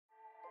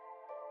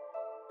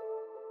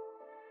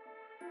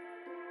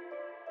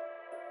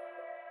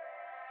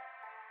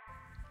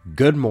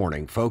Good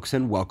morning, folks,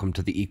 and welcome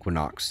to the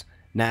equinox.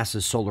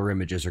 NASA's solar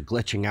images are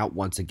glitching out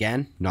once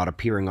again, not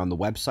appearing on the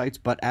websites,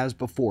 but as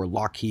before,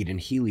 Lockheed and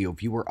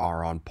HelioViewer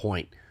are on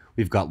point.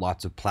 We've got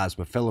lots of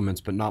plasma filaments,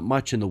 but not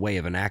much in the way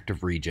of an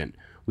active region.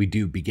 We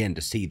do begin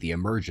to see the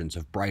emergence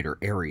of brighter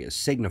areas,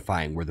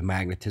 signifying where the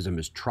magnetism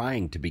is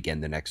trying to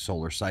begin the next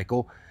solar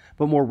cycle.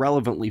 But more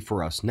relevantly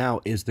for us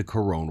now is the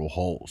coronal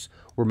holes.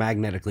 We're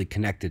magnetically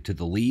connected to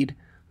the lead,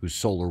 whose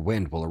solar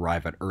wind will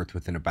arrive at Earth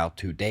within about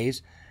 2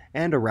 days,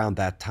 and around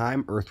that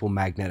time, Earth will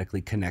magnetically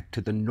connect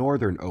to the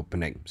northern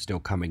opening, still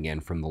coming in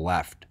from the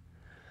left.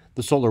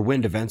 The solar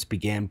wind events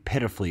began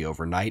pitifully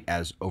overnight,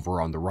 as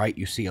over on the right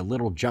you see a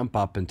little jump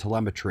up in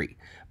telemetry,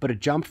 but it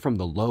jumped from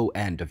the low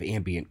end of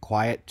ambient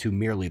quiet to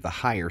merely the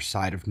higher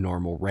side of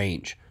normal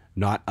range,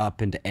 not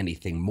up into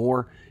anything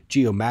more,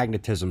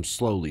 geomagnetism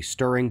slowly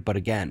stirring, but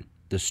again,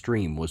 the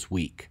stream was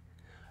weak.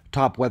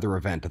 Top weather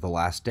event of the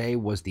last day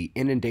was the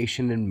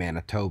inundation in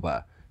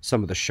Manitoba.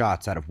 Some of the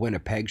shots out of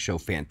Winnipeg show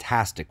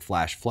fantastic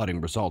flash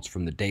flooding results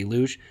from the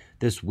deluge.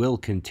 This will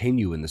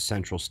continue in the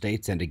central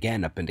states and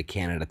again up into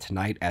Canada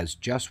tonight, as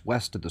just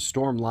west of the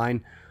storm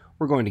line,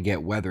 we're going to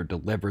get weather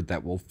delivered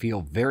that will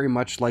feel very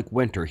much like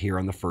winter here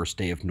on the first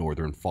day of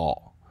northern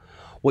fall.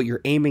 What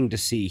you're aiming to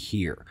see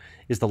here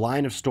is the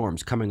line of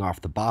storms coming off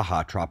the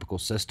Baja tropical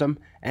system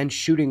and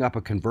shooting up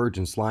a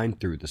convergence line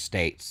through the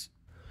states.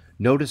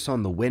 Notice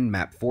on the wind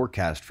map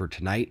forecast for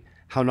tonight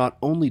how not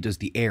only does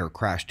the air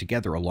crash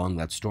together along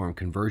that storm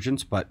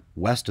convergence, but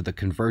west of the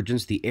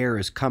convergence the air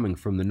is coming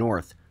from the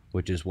north,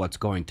 which is what's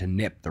going to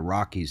nip the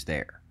Rockies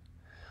there.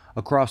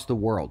 Across the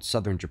world,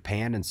 southern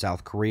Japan and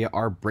South Korea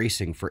are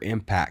bracing for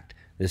impact.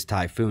 This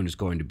typhoon is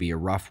going to be a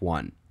rough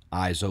one.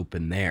 Eyes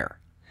open there.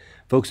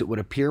 Folks, it would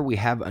appear we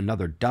have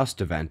another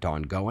dust event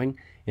ongoing.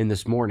 In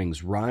this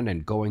morning's run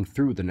and going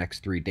through the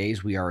next 3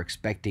 days, we are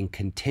expecting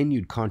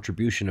continued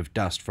contribution of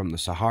dust from the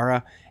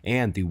Sahara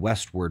and the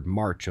westward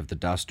march of the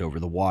dust over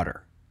the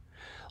water.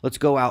 Let's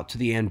go out to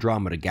the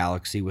Andromeda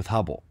Galaxy with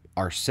Hubble,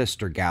 our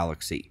sister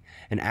galaxy,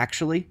 and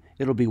actually,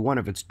 it'll be one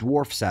of its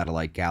dwarf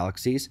satellite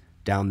galaxies,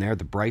 down there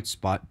the bright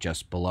spot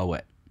just below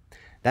it.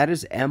 That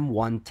is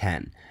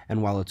M110,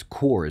 and while its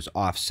core is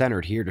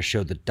off-centered here to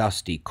show the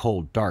dusty,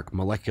 cold, dark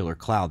molecular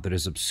cloud that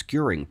is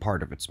obscuring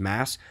part of its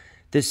mass,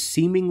 this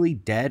seemingly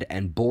dead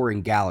and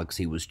boring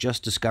galaxy was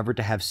just discovered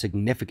to have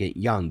significant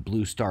young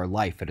blue star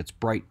life at its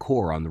bright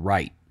core on the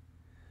right.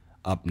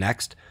 Up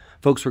next,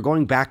 folks, we're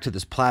going back to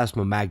this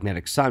plasma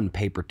magnetic sun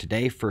paper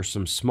today for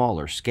some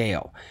smaller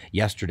scale.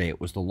 Yesterday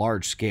it was the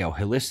large-scale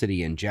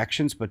helicity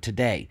injections, but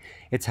today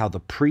it's how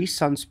the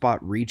pre-sunspot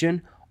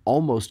region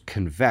almost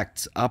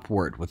convects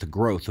upward with the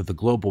growth of the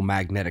global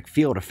magnetic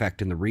field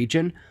effect in the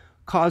region,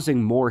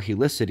 causing more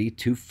helicity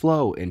to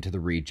flow into the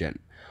region.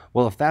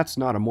 Well, if that's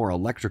not a more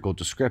electrical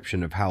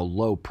description of how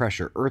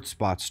low-pressure Earth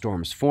spot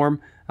storms form,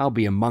 I'll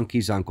be a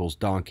monkey's uncle's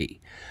donkey.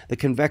 The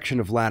convection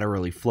of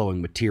laterally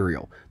flowing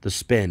material, the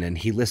spin and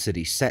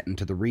helicity set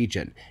into the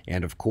region,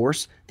 and of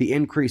course, the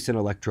increase in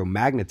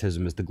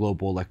electromagnetism as the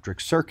global electric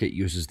circuit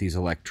uses these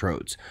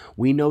electrodes.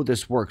 We know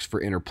this works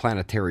for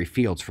interplanetary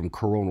fields from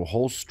coronal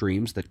hole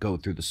streams that go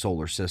through the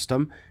solar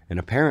system, and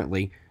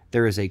apparently,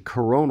 there is a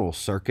coronal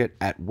circuit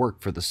at work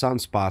for the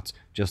sunspots,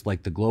 just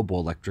like the global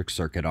electric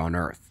circuit on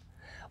Earth.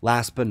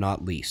 Last but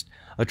not least,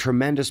 a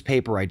tremendous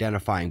paper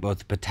identifying both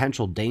the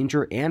potential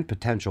danger and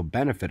potential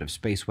benefit of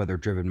space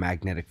weather-driven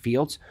magnetic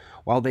fields.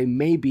 While they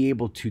may be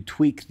able to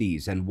tweak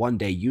these and one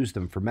day use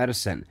them for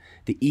medicine,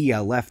 the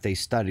ELF they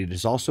studied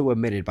is also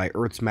emitted by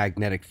Earth's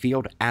magnetic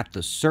field at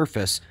the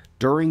surface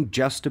during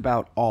just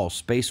about all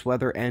space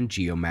weather and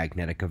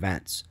geomagnetic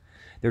events.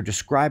 They're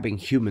describing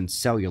human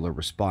cellular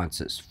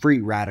responses, free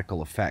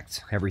radical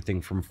effects,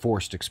 everything from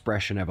forced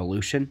expression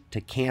evolution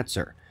to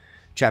cancer.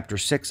 Chapter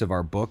 6 of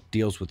our book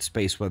deals with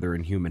space weather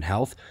and human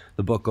health.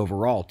 The book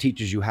overall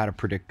teaches you how to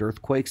predict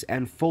earthquakes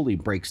and fully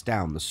breaks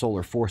down the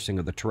solar forcing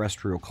of the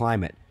terrestrial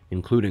climate,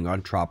 including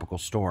on tropical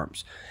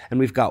storms. And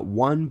we've got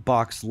one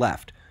box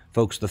left.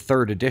 Folks, the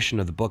third edition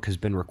of the book has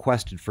been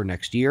requested for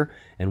next year,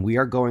 and we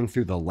are going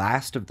through the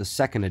last of the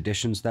second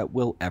editions that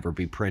will ever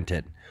be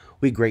printed.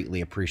 We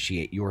greatly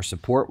appreciate your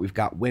support. We've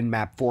got wind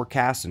map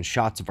forecasts and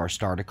shots of our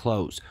star to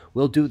close.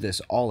 We'll do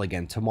this all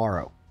again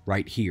tomorrow,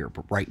 right here,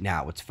 but right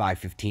now it's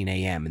 5:15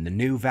 a.m. in the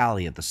new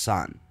Valley of the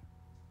Sun.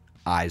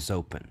 Eyes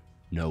open,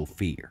 no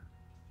fear.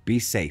 Be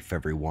safe,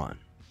 everyone.